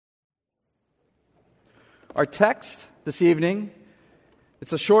Our text this evening,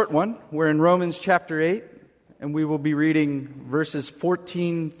 it's a short one. We're in Romans chapter 8, and we will be reading verses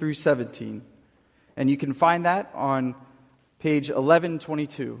 14 through 17. And you can find that on page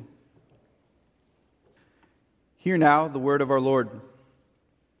 1122. Hear now the word of our Lord.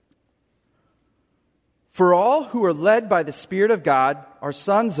 For all who are led by the Spirit of God are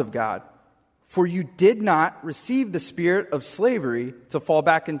sons of God. For you did not receive the spirit of slavery to fall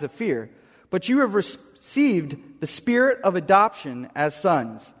back into fear, but you have received the spirit of adoption as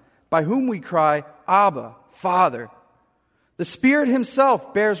sons, by whom we cry, Abba, Father. The Spirit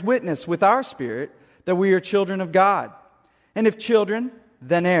himself bears witness with our spirit that we are children of God. And if children,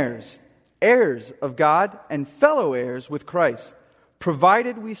 then heirs, heirs of God and fellow heirs with Christ,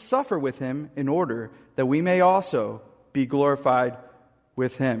 provided we suffer with him in order that we may also be glorified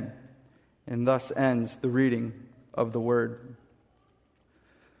with him. And thus ends the reading of the word.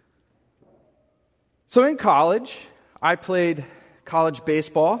 So in college, I played college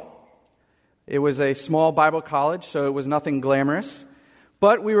baseball. It was a small Bible college, so it was nothing glamorous.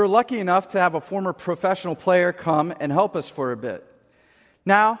 But we were lucky enough to have a former professional player come and help us for a bit.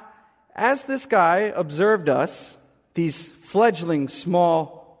 Now, as this guy observed us, these fledgling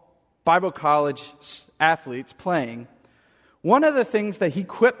small Bible college athletes playing, one of the things that he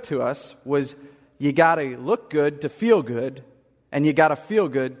quipped to us was, you got to look good to feel good, and you got to feel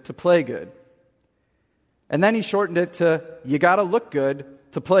good to play good. And then he shortened it to, you got to look good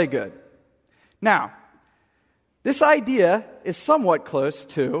to play good. Now, this idea is somewhat close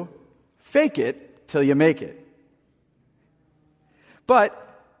to fake it till you make it. But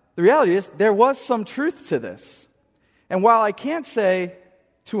the reality is, there was some truth to this. And while I can't say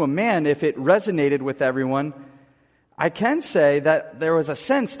to a man if it resonated with everyone, I can say that there was a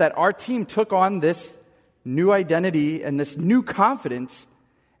sense that our team took on this new identity and this new confidence,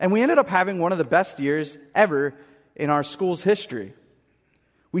 and we ended up having one of the best years ever in our school's history.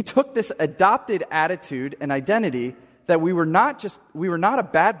 We took this adopted attitude and identity that we were not a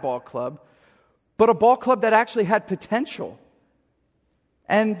bad ball club, but a ball club that actually had potential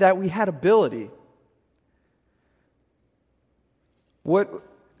and that we had ability. What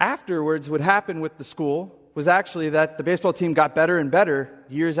afterwards would happen with the school was actually that the baseball team got better and better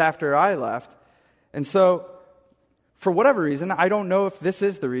years after I left. And so, for whatever reason, I don't know if this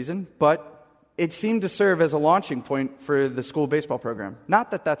is the reason, but it seemed to serve as a launching point for the school baseball program.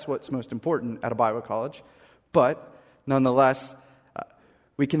 Not that that's what's most important at a Bible college, but nonetheless,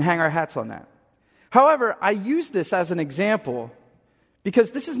 we can hang our hats on that. However, I use this as an example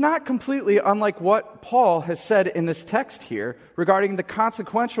because this is not completely unlike what Paul has said in this text here regarding the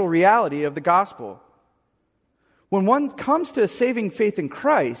consequential reality of the gospel. When one comes to a saving faith in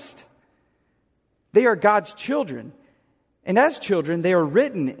Christ, they are God's children. And as children, they are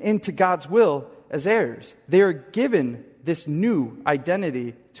written into God's will as heirs. They are given this new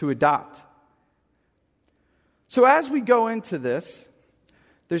identity to adopt. So as we go into this,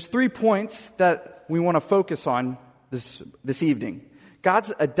 there's 3 points that we want to focus on this evening.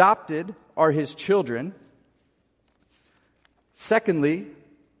 God's adopted are his children. Secondly,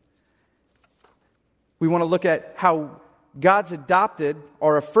 we want to look at how God's adopted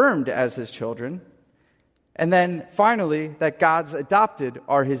are affirmed as his children. And then finally, that God's adopted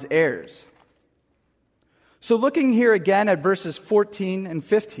are his heirs. So looking here again at verses 14 and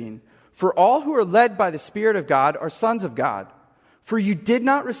 15, for all who are led by the Spirit of God are sons of God. For you did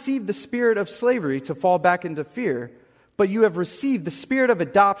not receive the spirit of slavery to fall back into fear, but you have received the spirit of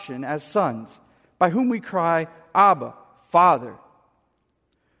adoption as sons, by whom we cry, Abba, Father.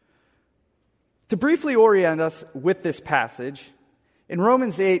 To briefly orient us with this passage, in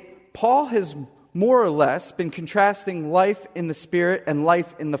Romans 8, Paul has more or less been contrasting life in the Spirit and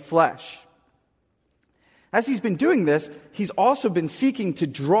life in the flesh. As he's been doing this, he's also been seeking to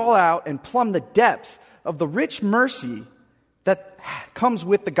draw out and plumb the depths of the rich mercy that comes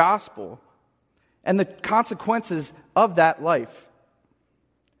with the gospel and the consequences of that life.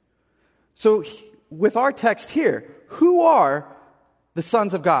 So with our text here, who are the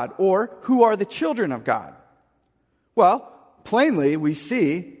sons of God, or who are the children of God? Well, plainly we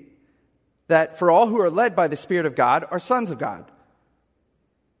see that for all who are led by the Spirit of God are sons of God.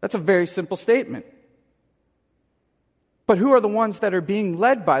 That's a very simple statement. But who are the ones that are being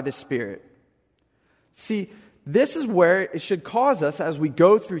led by the Spirit? See, this is where it should cause us, as we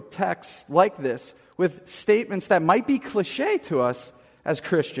go through texts like this, with statements that might be cliche to us as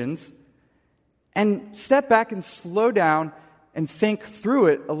Christians, and step back and slow down and think through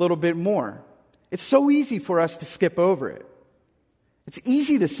it a little bit more. It's so easy for us to skip over it. It's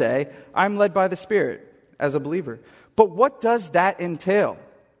easy to say, I'm led by the Spirit as a believer. But what does that entail?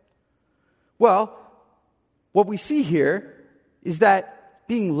 Well, what we see here is that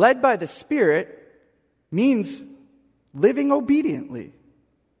being led by the Spirit means living obediently.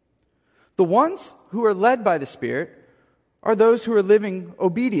 The ones who are led by the Spirit are those who are living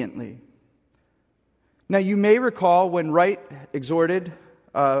obediently. Now, you may recall when Wright exhorted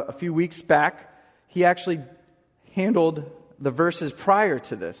a few weeks back, he actually handled the verses prior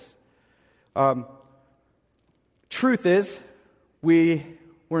to this. Truth is, we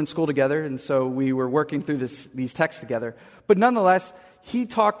were in school together, and so we were working through these texts together. But nonetheless, he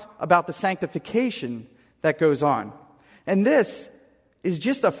talked about the sanctification that goes on. And this is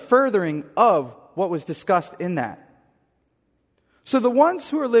just a furthering of what was discussed in that. So the ones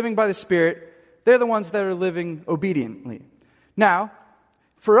who are living by the Spirit, they're the ones that are living obediently. Now,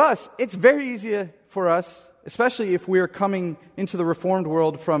 for us, it's very easy for us, especially if we're coming into the Reformed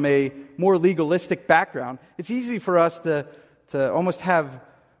world from a more legalistic background, it's easy for us to almost have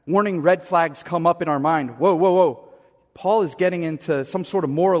warning red flags come up in our mind. Whoa. Paul is getting into some sort of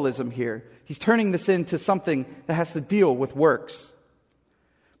moralism here. He's turning this into something that has to deal with works.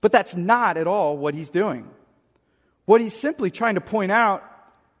 But that's not at all what he's doing. What he's simply trying to point out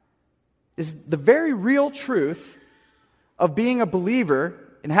is the very real truth of being a believer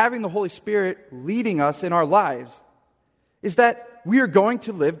and having the Holy Spirit leading us in our lives is that we are going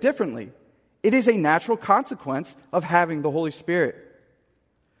to live differently. It is a natural consequence of having the Holy Spirit.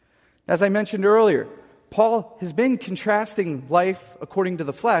 As I mentioned earlier, Paul has been contrasting life according to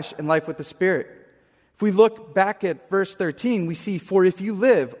the flesh and life with the Spirit. If we look back at verse 13, we see, "For if you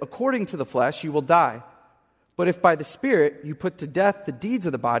live according to the flesh, you will die. But if by the Spirit you put to death the deeds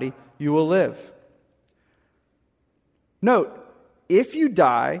of the body, you will live." Note, if you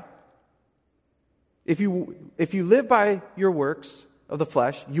die, if you live by your works of the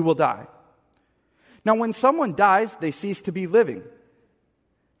flesh, you will die. Now, when someone dies, they cease to be living.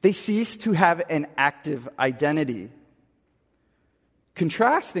 They cease to have an active identity.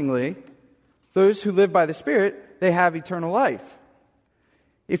 Contrastingly, those who live by the Spirit, they have eternal life.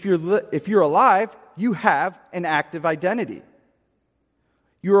 If you're alive, you have an active identity.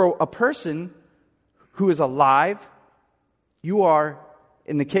 You're a person who is alive. You are,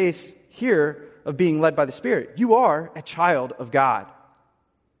 in the case here of being led by the Spirit, you are a child of God.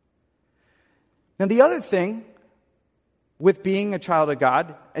 Now, the other thing with being a child of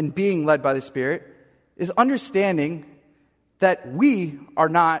God and being led by the Spirit is understanding that we are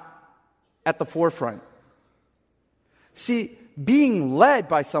not at the forefront. See, being led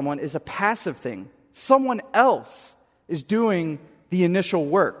by someone is a passive thing. Someone else is doing the initial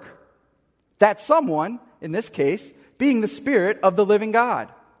work. That someone, in this case, being the Spirit of the living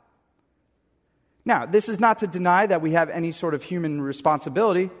God. Now, this is not to deny that we have any sort of human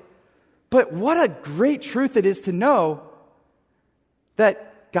responsibility, but what a great truth it is to know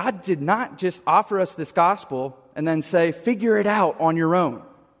that God did not just offer us this gospel and then say, figure it out on your own.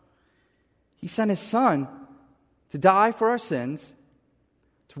 He sent His Son to die for our sins,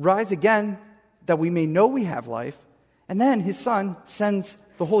 to rise again that we may know we have life, and then His Son sends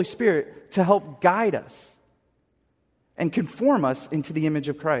the Holy Spirit to help guide us and conform us into the image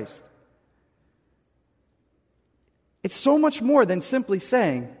of Christ. It's so much more than simply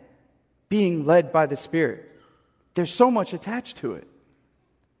saying being led by the Spirit. There's so much attached to it.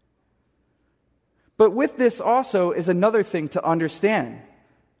 But with this also is another thing to understand.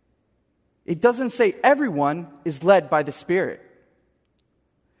 It doesn't say everyone is led by the Spirit.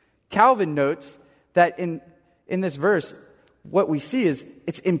 Calvin notes that in this verse, what we see is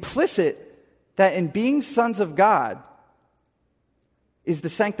it's implicit that in being sons of God is the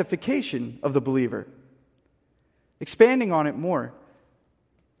sanctification of the believer. Expanding on it more,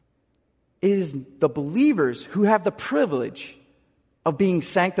 it is the believers who have the privilege of being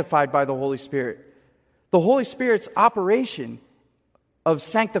sanctified by the Holy Spirit. The Holy Spirit's operation of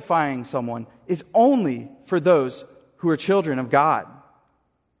sanctifying someone is only for those who are children of God.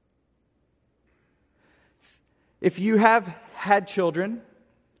 If you have had children,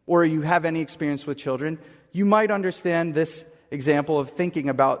 or you have any experience with children, you might understand this example of thinking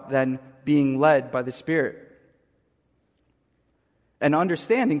about then being led by the Spirit. And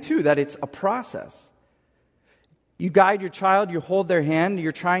understanding, too, that it's a process. You guide your child, you hold their hand,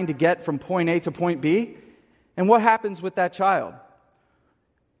 you're trying to get from point A to point B. And what happens with that child?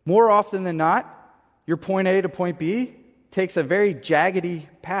 More often than not, your point A to point B takes a very jaggedy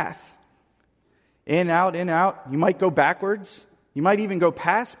path. In, out, in, out. You might go backwards. You might even go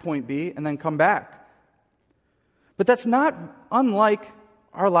past point B and then come back. But that's not unlike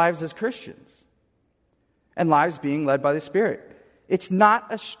our lives as Christians and lives being led by the Spirit. It's not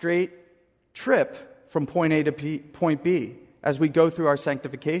a straight trip from point A to point B as we go through our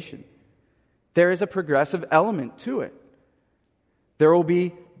sanctification. there is a progressive element to it. There will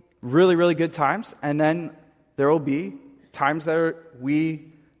be really, really good times, and then there will be times that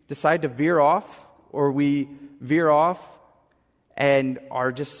we decide to veer off, or we veer off and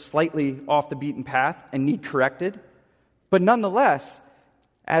are just slightly off the beaten path and need corrected. But nonetheless,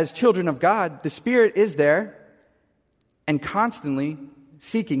 as children of God, the Spirit is there and constantly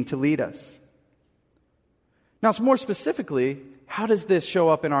seeking to lead us. Now, more specifically, how does this show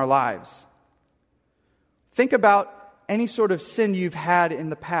up in our lives? Think about any sort of sin you've had in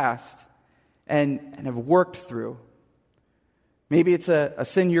the past and have worked through. Maybe it's a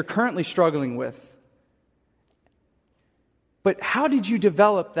sin you're currently struggling with. But how did you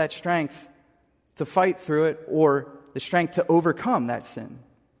develop that strength to fight through it, or the strength to overcome that sin?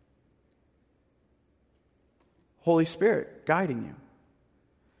 Holy Spirit guiding you.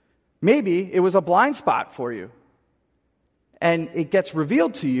 Maybe it was a blind spot for you, and it gets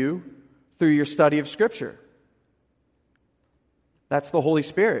revealed to you through your study of Scripture. That's the Holy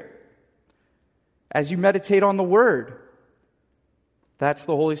Spirit. As you meditate on the Word, that's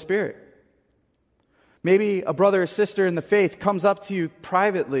the Holy Spirit. Maybe a brother or sister in the faith comes up to you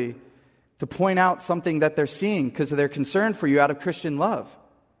privately to point out something that they're seeing because they're concerned for you out of Christian love.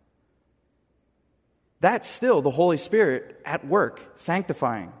 That's still the Holy Spirit at work,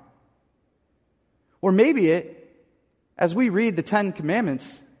 sanctifying. Or maybe as we read the 10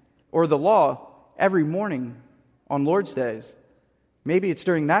 Commandments or the law every morning on Lord's days, maybe it's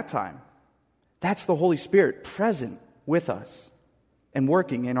during that time. That's the Holy Spirit present with us and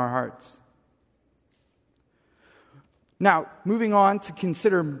working in our hearts. Now, moving on to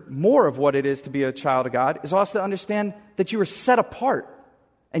consider more of what it is to be a child of God is also to understand that you are set apart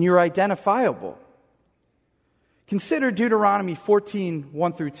and you're identifiable. Consider Deuteronomy 14,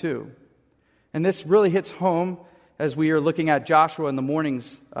 1 through 2. And this really hits home as we are looking at Joshua in the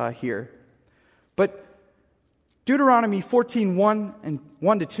mornings here. But Deuteronomy 14, 1 and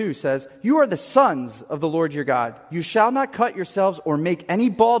 1 to 2 says, "You are the sons of the Lord your God. You shall not cut yourselves or make any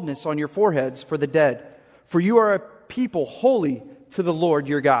baldness on your foreheads for the dead, for you are a people holy to the Lord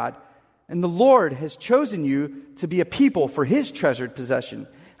your God. And the Lord has chosen you to be a people for his treasured possession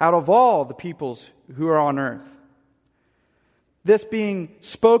out of all the peoples who are on earth." This being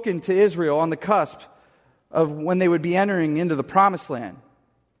spoken to Israel on the cusp of when they would be entering into the promised land.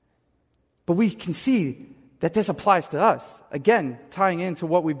 But we can see that this applies to us, again, tying into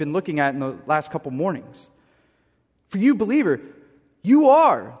what we've been looking at in the last couple mornings. For you, believer, you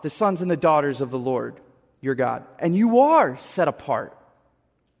are the sons and the daughters of the Lord your God, and you are set apart.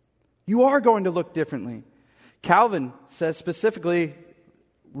 You are going to look differently. Calvin says specifically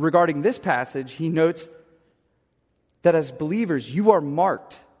regarding this passage, he notes that as believers, you are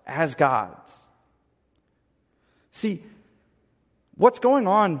marked as God's. See, what's going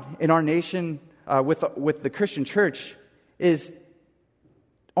on in our nation with the Christian church is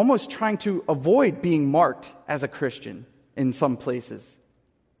almost trying to avoid being marked as a Christian in some places.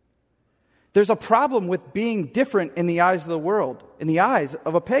 There's a problem with being different in the eyes of the world, in the eyes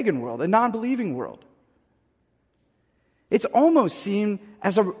of a pagan world, a non-believing world. It's almost seen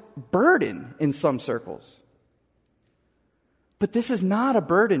as a burden in some circles. But this is not a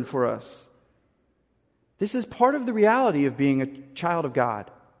burden for us. This is part of the reality of being a child of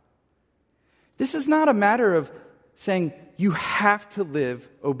God. This is not a matter of saying you have to live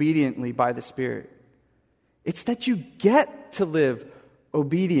obediently by the Spirit. It's that you get to live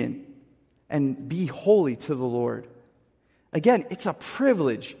obedient and be holy to the Lord. Again, it's a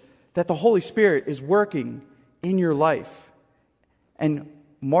privilege that the Holy Spirit is working in your life and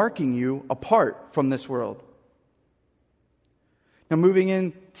marking you apart from this world. Now, moving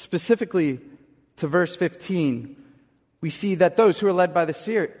in specifically to verse 15, we see that those who are led by the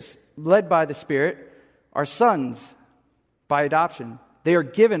Spirit are sons by adoption. They are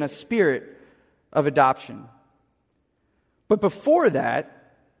given a spirit of adoption. But before that,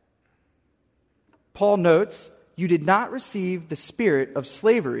 Paul notes, you did not receive the spirit of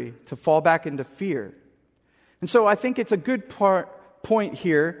slavery to fall back into fear. And so I think it's a good point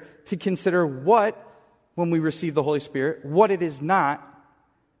here to consider what, when we receive the Holy Spirit, what it is not,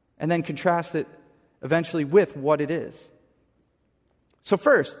 and then contrast it eventually with what it is. So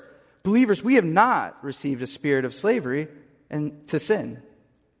first, believers, we have not received a spirit of slavery and to sin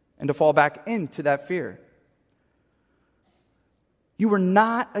and to fall back into that fear. You were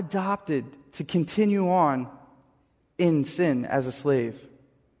not adopted to continue on in sin as a slave.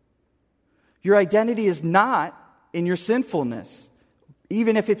 Your identity is not in your sinfulness,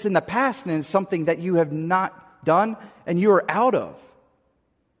 even if it's in the past and it's something that you have not done and you are out of.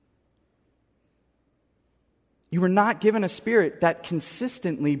 You were not given a spirit that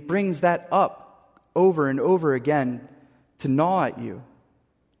consistently brings that up over and over again to gnaw at you.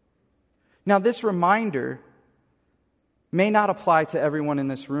 Now, this reminder may not apply to everyone in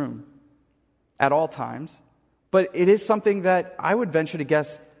this room at all times, but it is something that I would venture to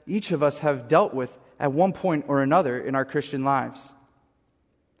guess each of us have dealt with at one point or another in our Christian lives.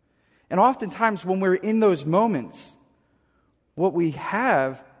 And oftentimes when we're in those moments, what we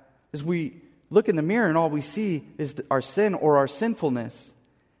have is we look in the mirror and all we see is our sin or our sinfulness.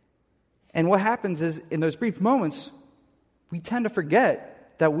 And what happens is in those brief moments, we tend to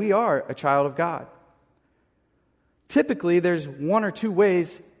forget that we are a child of God. Typically, there's one or two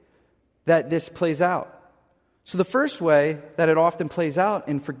ways that this plays out. So the first way that it often plays out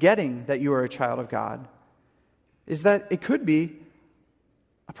in forgetting that you are a child of God is that it could be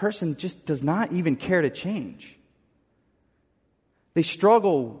a person just does not even care to change. They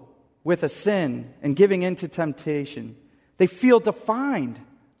struggle with a sin and giving in to temptation. They feel defined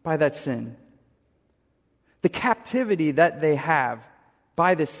by that sin. The captivity that they have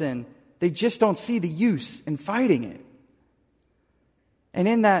by the sin, they just don't see the use in fighting it. And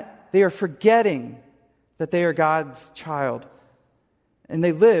in that, they are forgetting that they are God's child. And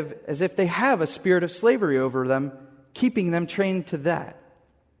they live as if they have a spirit of slavery over them, keeping them trained to that.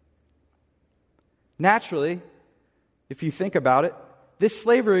 Naturally, if you think about it, this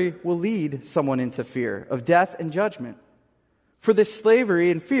slavery will lead someone into fear of death and judgment. For this slavery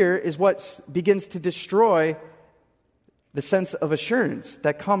and fear is what begins to destroy the sense of assurance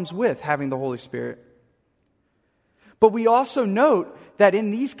that comes with having the Holy Spirit. But we also note that in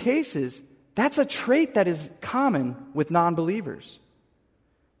these cases, that's a trait that is common with non-believers.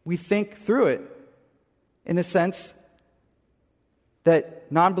 We think through it in the sense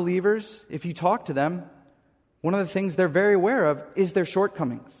that non-believers, if you talk to them, one of the things they're very aware of is their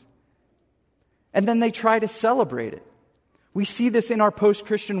shortcomings. And then they try to celebrate it. We see this in our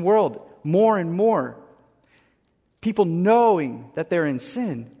post-Christian world more and more. People knowing that they're in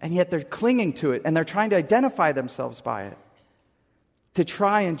sin, and yet they're clinging to it, and they're trying to identify themselves by it, to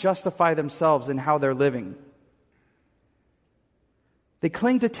try and justify themselves in how they're living. They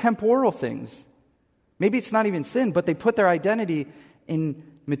cling to temporal things. Maybe it's not even sin, but they put their identity in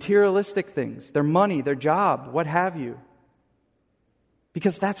materialistic things, their money, their job, what have you.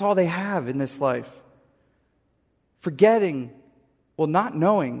 Because that's all they have in this life. Forgetting, well, not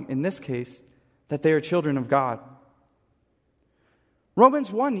knowing, in this case, that they are children of God.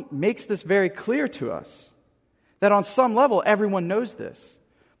 Romans 1 makes this very clear to us, that on some level, everyone knows this.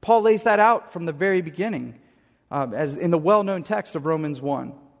 Paul lays that out from the very beginning, as in the well-known text of Romans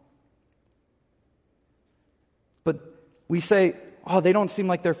 1. But we say, oh, they don't seem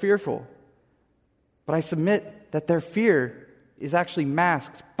like they're fearful. But I submit that their fear is actually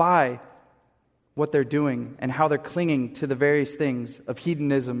masked by what they're doing and how they're clinging to the various things of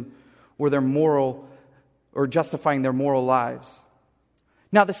hedonism or their moral, or justifying their moral lives.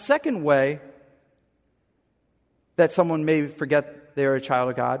 Now, the second way that someone may forget they're a child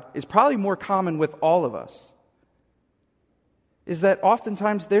of God is probably more common with all of us. Is that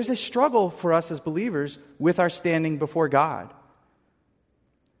oftentimes there's a struggle for us as believers with our standing before God.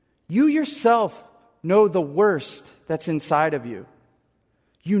 You yourself know the worst that's inside of you.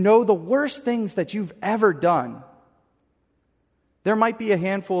 You know the worst things that you've ever done. There might be a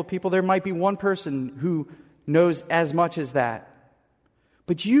handful of people, there might be one person who knows as much as that.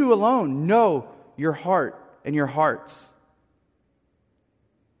 But you alone know your heart and your hearts.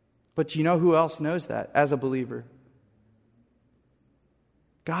 But you know who else knows that as a believer?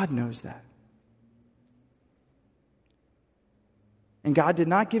 God knows that. And God did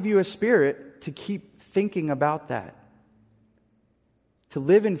not give you a spirit to keep thinking about that. To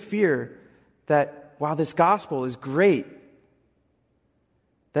live in fear that while this gospel is great,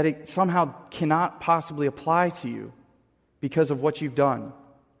 that it somehow cannot possibly apply to you because of what you've done.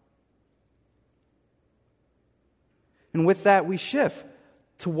 And with that, we shift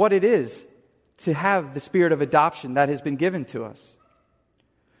to what it is to have the spirit of adoption that has been given to us.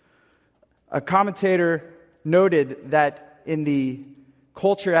 A commentator noted that in the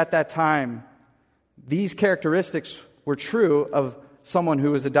culture at that time, these characteristics were true of someone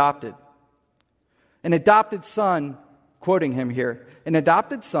who was adopted. An adopted son, quoting him here, an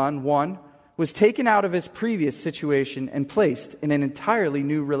adopted son, one, was taken out of his previous situation and placed in an entirely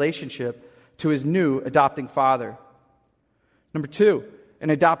new relationship to his new adopting father. Number two, an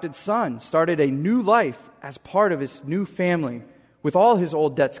adopted son started a new life as part of his new family with all his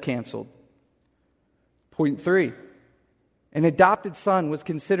old debts canceled. Point three, an adopted son was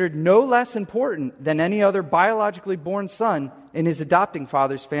considered no less important than any other biologically born son in his adopting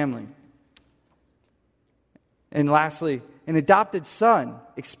father's family. And lastly, an adopted son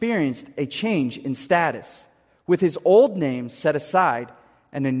experienced a change in status, with his old name set aside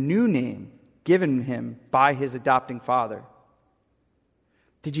and a new name given him by his adopting father.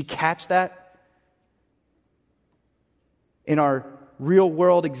 Did you catch that? In our real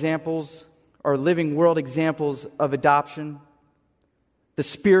world examples, our living world examples of adoption, the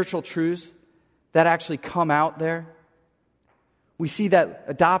spiritual truths that actually come out there, we see that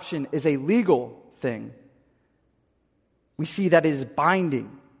adoption is a legal thing. We see that it is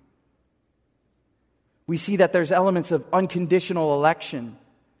binding. We see that there's elements of unconditional election,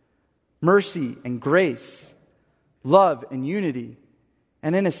 mercy and grace, love and unity.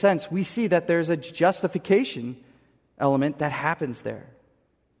 And in a sense, we see that there's a justification element that happens there.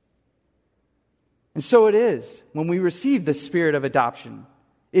 And so it is when we receive the spirit of adoption.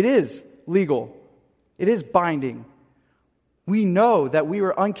 It is legal. It is binding. We know that we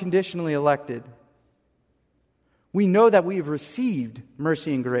were unconditionally elected. We know that we have received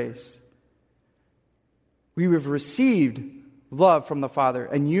mercy and grace. We have received love from the Father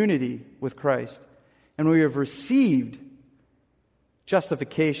and unity with Christ. And we have received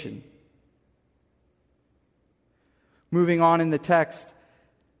justification. Moving on in the text,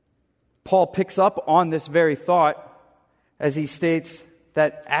 Paul picks up on this very thought as he states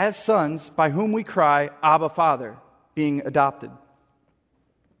that as sons, by whom we cry, Abba, Father, being adopted.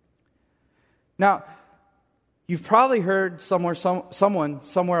 Now, you've probably heard someone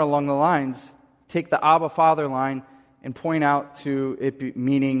somewhere along the lines take the Abba, Father line and point out to it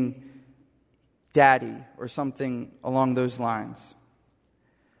meaning daddy or something along those lines.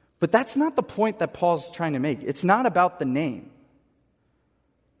 But that's not the point that Paul's trying to make. It's not about the name.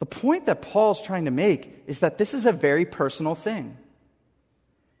 The point that Paul's trying to make is that this is a very personal thing.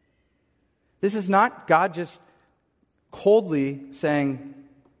 This is not God just coldly saying,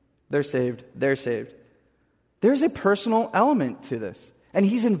 they're saved, they're saved. There's a personal element to this, and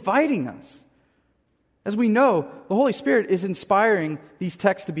he's inviting us. As we know, the Holy Spirit is inspiring these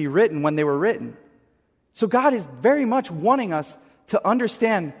texts to be written when they were written. So God is very much wanting us to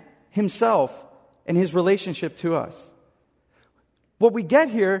understand himself and his relationship to us. What we get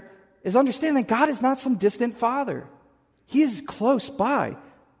here is understanding that God is not some distant father. He is close by.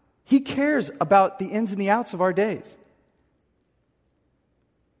 He cares about the ins and the outs of our days.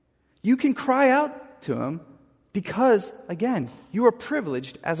 You can cry out to him because, again, you are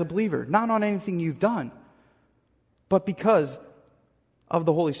privileged as a believer, not on anything you've done, but because of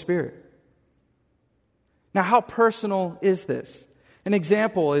the Holy Spirit. Now, how personal is this? An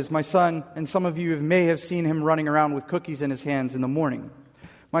example is my son, and some of you may have seen him running around with cookies in his hands in the morning.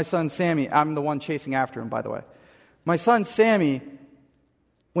 My son, Sammy, I'm the one chasing after him, by the way. My son, Sammy,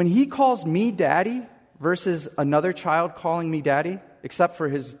 when he calls me daddy versus another child calling me daddy, except for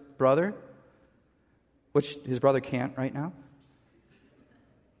his brother, which his brother can't right now,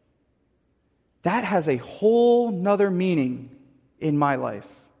 that has a whole nother meaning in my life.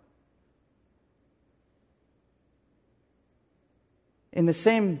 In the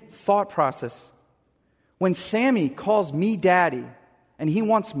same thought process, when Sammy calls me daddy and he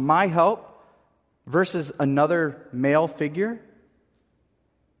wants my help versus another male figure,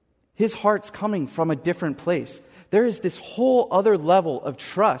 his heart's coming from a different place. There is this whole other level of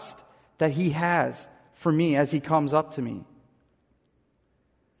trust that he has for me as he comes up to me.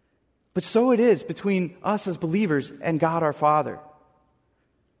 But so it is between us as believers and God our Father.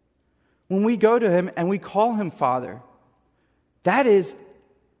 When we go to him and we call him Father, that is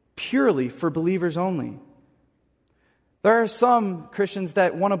purely for believers only. There are some Christians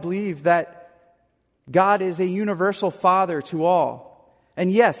that want to believe that God is a universal Father to all.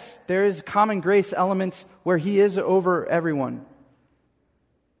 And yes, there is common grace elements where he is over everyone.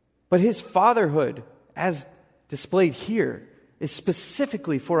 But his fatherhood, as displayed here, is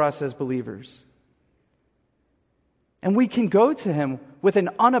specifically for us as believers. And we can go to him with an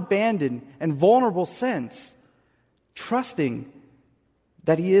unabandoned and vulnerable sense, trusting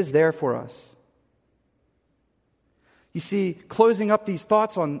that he is there for us. You see, closing up these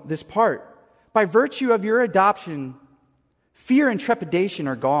thoughts on this part, by virtue of your adoption, fear and trepidation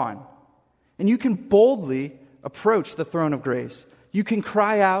are gone, and you can boldly approach the throne of grace. You can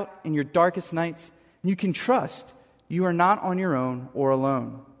cry out in your darkest nights, and you can trust you are not on your own or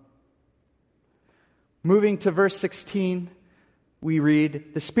alone. Moving to verse 16, we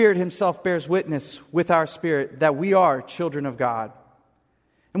read, "The Spirit himself bears witness with our spirit that we are children of God."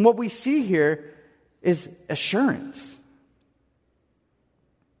 And what we see here is assurance.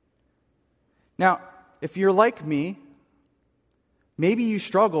 Now, if you're like me, maybe you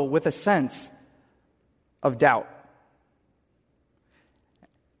struggle with a sense of doubt.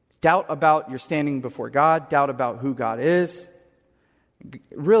 Doubt about your standing before God, doubt about who God is,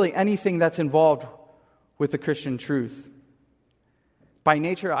 really anything that's involved with the Christian truth. By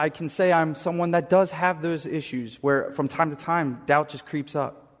nature, I can say I'm someone that does have those issues where from time to time, doubt just creeps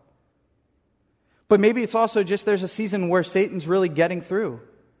up. But maybe it's also just there's a season where Satan's really getting through.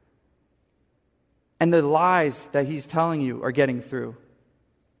 And the lies that he's telling you are getting through.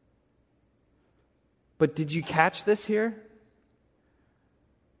 But did you catch this here?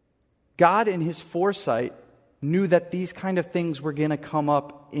 God, in his foresight, knew that these kind of things were going to come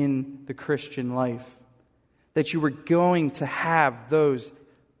up in the Christian life. That you were going to have those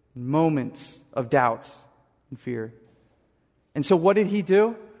moments of doubts and fear. And so what did he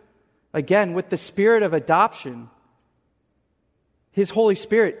do? Again, with the spirit of adoption, his Holy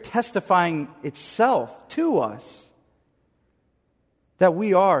Spirit testifying itself to us that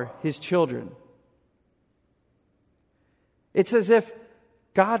we are his children. It's as if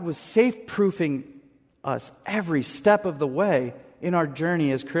God was safe-proofing us every step of the way in our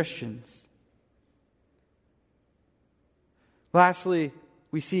journey as Christians. Lastly,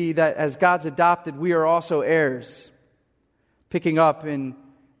 we see that as God's adopted, we are also heirs. Picking up in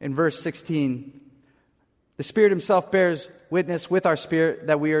verse 16, the Spirit himself bears witness with our spirit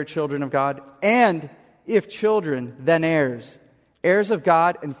that we are children of God, and if children, then heirs, heirs of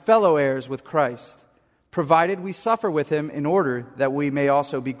God and fellow heirs with Christ, provided we suffer with him in order that we may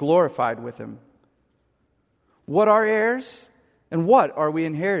also be glorified with him. What are heirs and what are we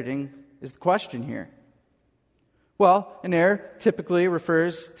inheriting is the question here. Well, an heir typically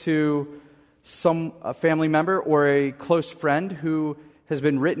refers to a family member or a close friend who has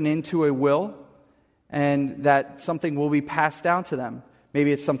been written into a will and that something will be passed down to them.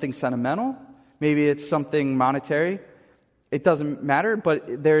 Maybe it's something sentimental. Maybe it's something monetary. It doesn't matter,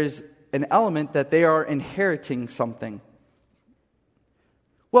 but there's an element that they are inheriting something.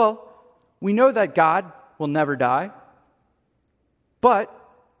 Well, we know that God will never die, but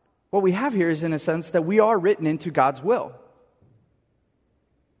what we have here is, in a sense, that we are written into God's will.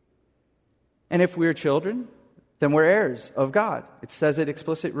 And if we're children, then we're heirs of God. It says it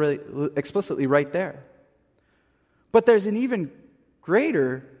explicitly right there. But there's an even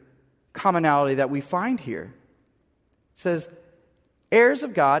greater commonality that we find here. It says, heirs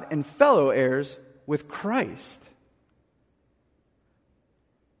of God and fellow heirs with Christ.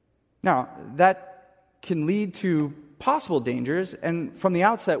 Now, that can lead to possible dangers, and from the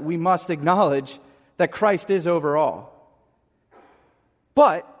outset, we must acknowledge that Christ is over all.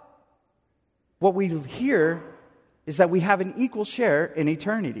 But what we hear is that we have an equal share in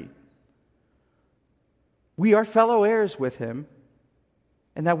eternity. We are fellow heirs with him,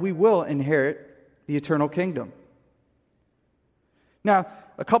 and that we will inherit the eternal kingdom. Now,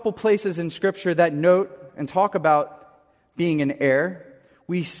 a couple places in Scripture that note and talk about being an heir.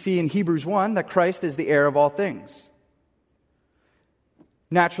 We see in Hebrews 1 that Christ is the heir of all things.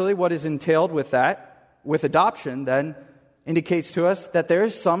 Naturally, what is entailed with that, with adoption, then, indicates to us that there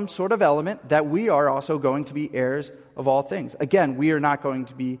is some sort of element that we are also going to be heirs of all things. Again, we are not going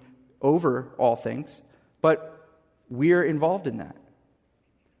to be over all things, but we are involved in that.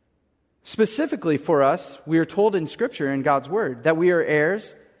 Specifically for us, we are told in Scripture, in God's Word, that we are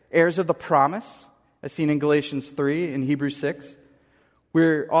heirs, heirs of the promise, as seen in Galatians 3 and Hebrews 6.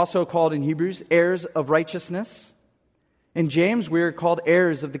 We're also called in Hebrews heirs of righteousness. In James, we are called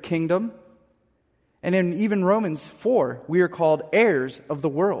heirs of the kingdom. And in even Romans 4, we are called heirs of the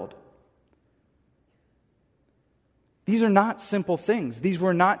world. These are not simple things. These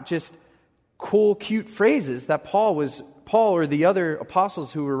were not just cool, cute phrases that Paul or the other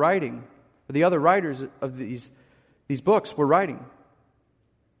apostles who were writing, or the other writers of these books were writing.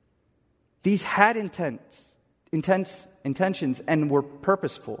 These had intense intentions and were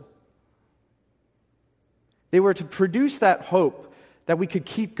purposeful. They were to produce that hope that we could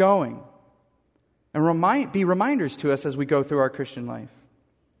keep going and be reminders to us as we go through our Christian life.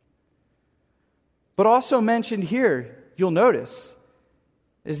 But also mentioned here, you'll notice,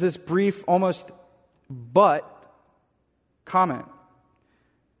 is this brief, almost but comment.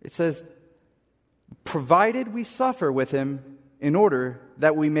 It says, provided we suffer with him in order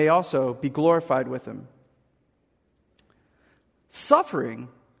that we may also be glorified with him. Suffering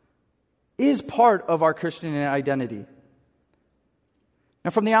is part of our Christian identity.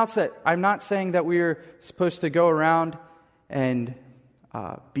 Now, from the outset, I'm not saying that we're supposed to go around and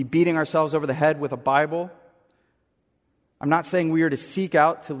be beating ourselves over the head with a Bible. I'm not saying we are to seek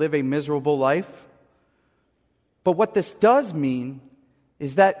out to live a miserable life. But what this does mean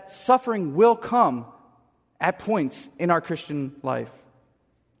is that suffering will come at points in our Christian life.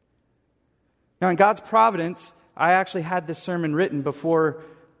 Now, in God's providence, I actually had this sermon written before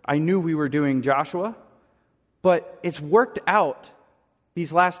I knew we were doing Joshua, but it's worked out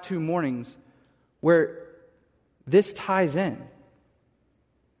these last 2 mornings where this ties in.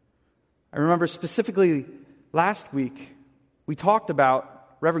 I remember specifically last week,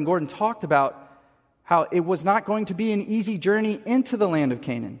 Reverend Gordon talked about how it was not going to be an easy journey into the land of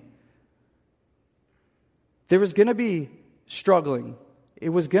Canaan. There was going to be struggling. It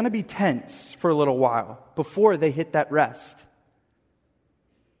was going to be tense for a little while before they hit that rest.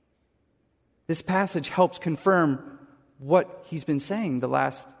 This passage helps confirm what he's been saying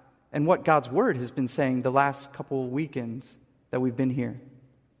and what God's word has been saying the last couple weekends that we've been here.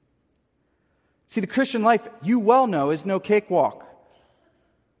 See, the Christian life, you well know, is no cakewalk.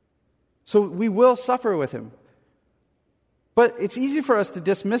 So we will suffer with him. But it's easy for us to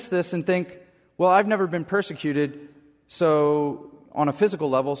dismiss this and think, well, I've never been persecuted, so on a physical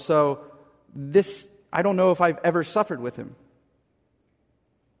level, so this, I don't know if I've ever suffered with him.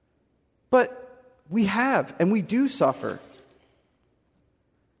 But we have, and we do suffer.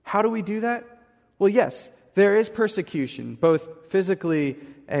 How do we do that? Well, yes, there is persecution, both physically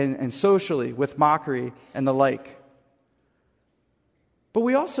and socially, with mockery and the like. But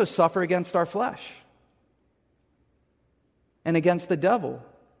we also suffer against our flesh and against the devil,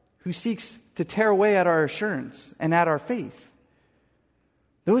 who seeks to tear away at our assurance and at our faith.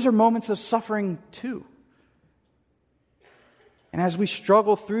 Those are moments of suffering too. And as we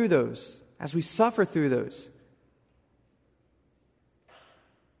struggle through those, as we suffer through those,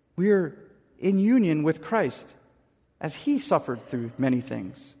 we are in union with Christ as he suffered through many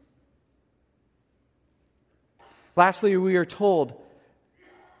things. Lastly, we are told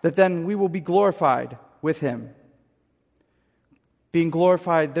that then we will be glorified with him. Being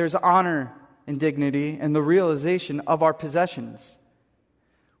glorified, there's honor and dignity and the realization of our possessions.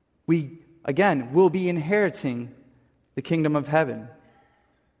 We, again, will be inheriting the kingdom of heaven.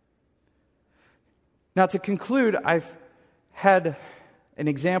 Now, to conclude, I've had an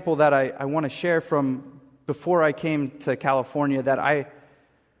example that I want to share from before I came to California that I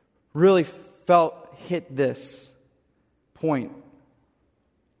really felt hit this point.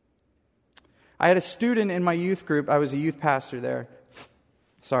 I had a student in my youth group. I was a youth pastor there.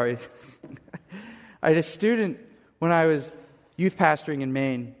 Sorry. I had a student when I was youth pastoring in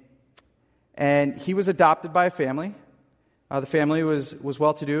Maine, and he was adopted by a family. The family was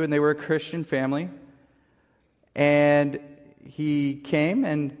well-to-do, and they were a Christian family. And he came,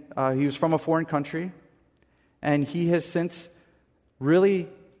 and he was from a foreign country, and he has since really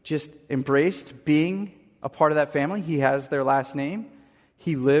just embraced being a part of that family. He has their last name.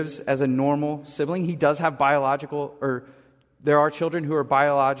 He lives as a normal sibling. He does have there are children who are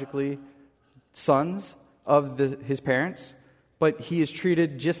biologically sons of his parents, but he is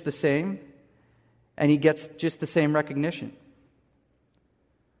treated just the same, and he gets just the same recognition.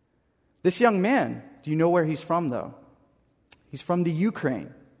 This young man, do you know where he's from, though? He's from the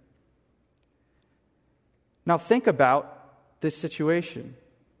Ukraine. Now think about this situation.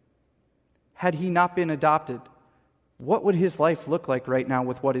 Had he not been adopted, what would his life look like right now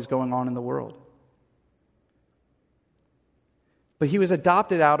with what is going on in the world? But he was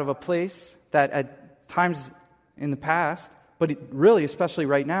adopted out of a place that at times in the past, but really especially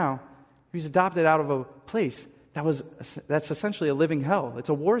right now, he was adopted out of a place that's essentially a living hell. It's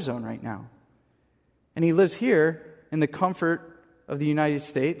a war zone right now. And he lives here in the comfort of the United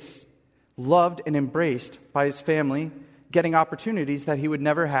States, loved and embraced by his family, getting opportunities that he would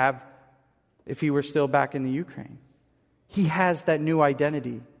never have if he were still back in the Ukraine. He has that new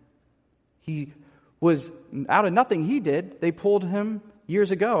identity. He was, out of nothing he did, they pulled him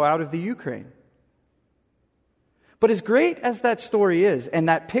years ago out of the Ukraine. But as great as that story is, and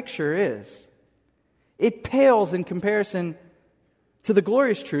that picture is, it pales in comparison to the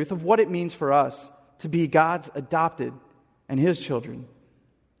glorious truth of what it means for us to be God's adopted and his children.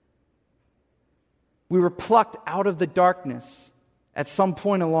 We were plucked out of the darkness at some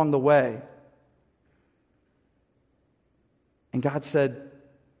point along the way. And God said,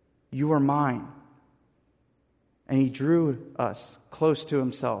 "You are mine." And he drew us close to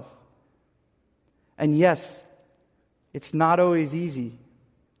himself. And yes, it's not always easy,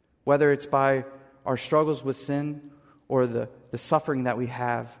 whether it's by our struggles with sin or the suffering that we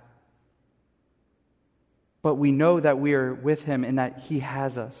have. But we know that we are with him and that he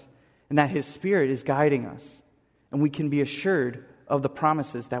has us and that his Spirit is guiding us. And we can be assured of the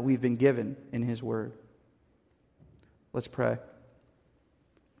promises that we've been given in his word. Let's pray.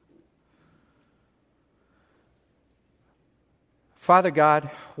 Father God,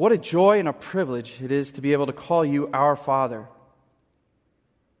 what a joy and a privilege it is to be able to call you our Father.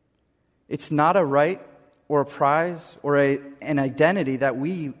 It's not a right or a prize or an identity that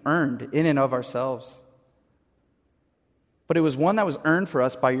we earned in and of ourselves. But it was one that was earned for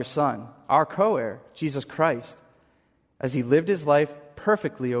us by your Son, our co-heir, Jesus Christ, as he lived his life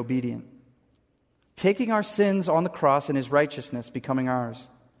perfectly obedient, taking our sins on the cross and his righteousness becoming ours.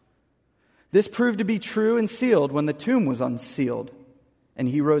 This proved to be true and sealed when the tomb was unsealed and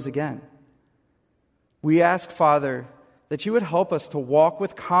he rose again. We ask, Father, that you would help us to walk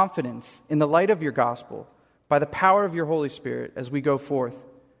with confidence in the light of your gospel by the power of your Holy Spirit as we go forth.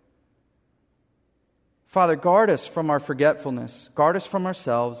 Father, guard us from our forgetfulness, guard us from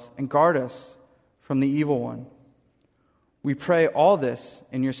ourselves, and guard us from the evil one. We pray all this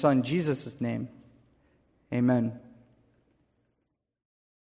in your Son Jesus' name. Amen.